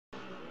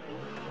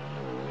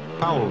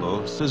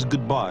Paolo says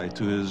goodbye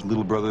to his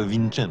little brother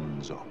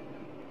Vincenzo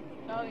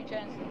Ciao,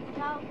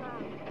 Vincenzo.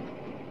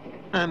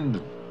 and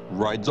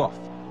rides off.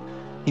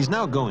 He's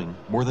now going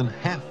more than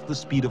half the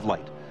speed of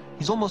light.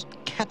 He's almost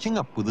catching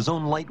up with his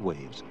own light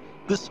waves.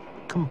 This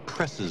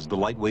compresses the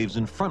light waves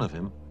in front of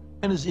him,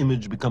 and his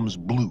image becomes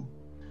blue.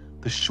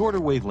 The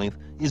shorter wavelength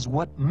is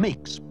what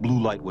makes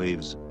blue light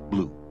waves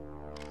blue.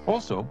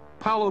 Also,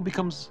 Paolo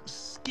becomes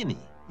skinny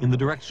in the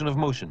direction of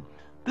motion.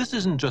 This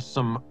isn't just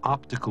some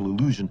optical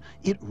illusion.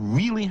 It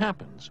really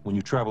happens when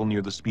you travel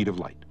near the speed of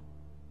light.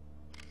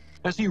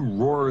 As he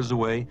roars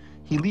away,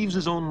 he leaves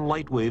his own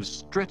light waves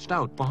stretched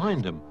out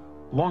behind him.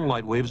 Long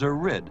light waves are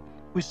red.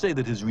 We say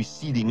that his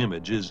receding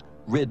image is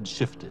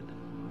red-shifted.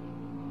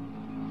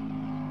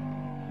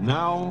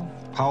 Now,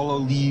 Paolo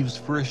leaves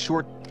for a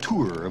short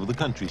tour of the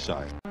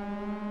countryside.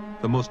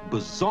 The most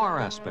bizarre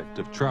aspect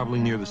of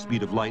traveling near the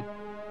speed of light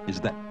is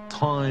that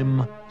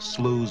time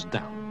slows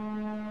down.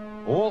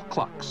 All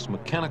clocks,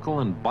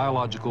 mechanical and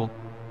biological,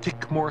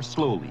 tick more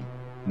slowly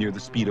near the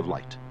speed of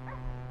light.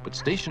 But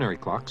stationary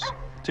clocks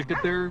tick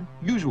at their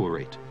usual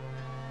rate.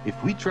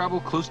 If we travel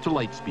close to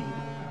light speed,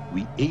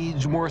 we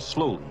age more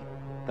slowly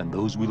than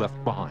those we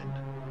left behind.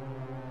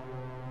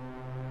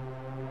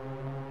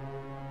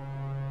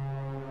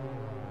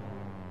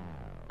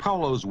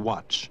 Paolo's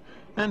watch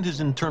and his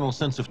internal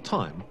sense of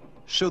time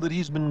show that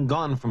he's been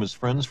gone from his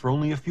friends for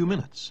only a few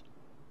minutes.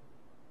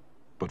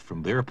 But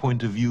from their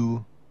point of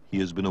view, he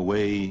has been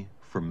away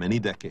for many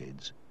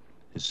decades.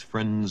 His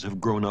friends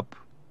have grown up,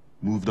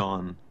 moved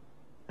on,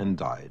 and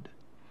died.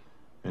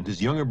 And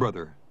his younger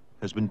brother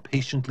has been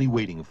patiently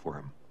waiting for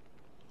him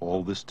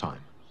all this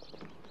time.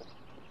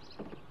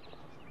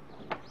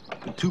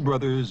 The two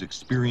brothers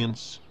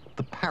experience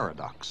the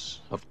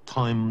paradox of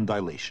time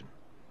dilation.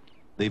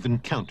 They've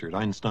encountered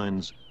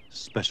Einstein's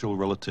special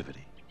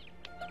relativity.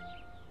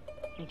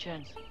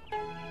 Vincenzo.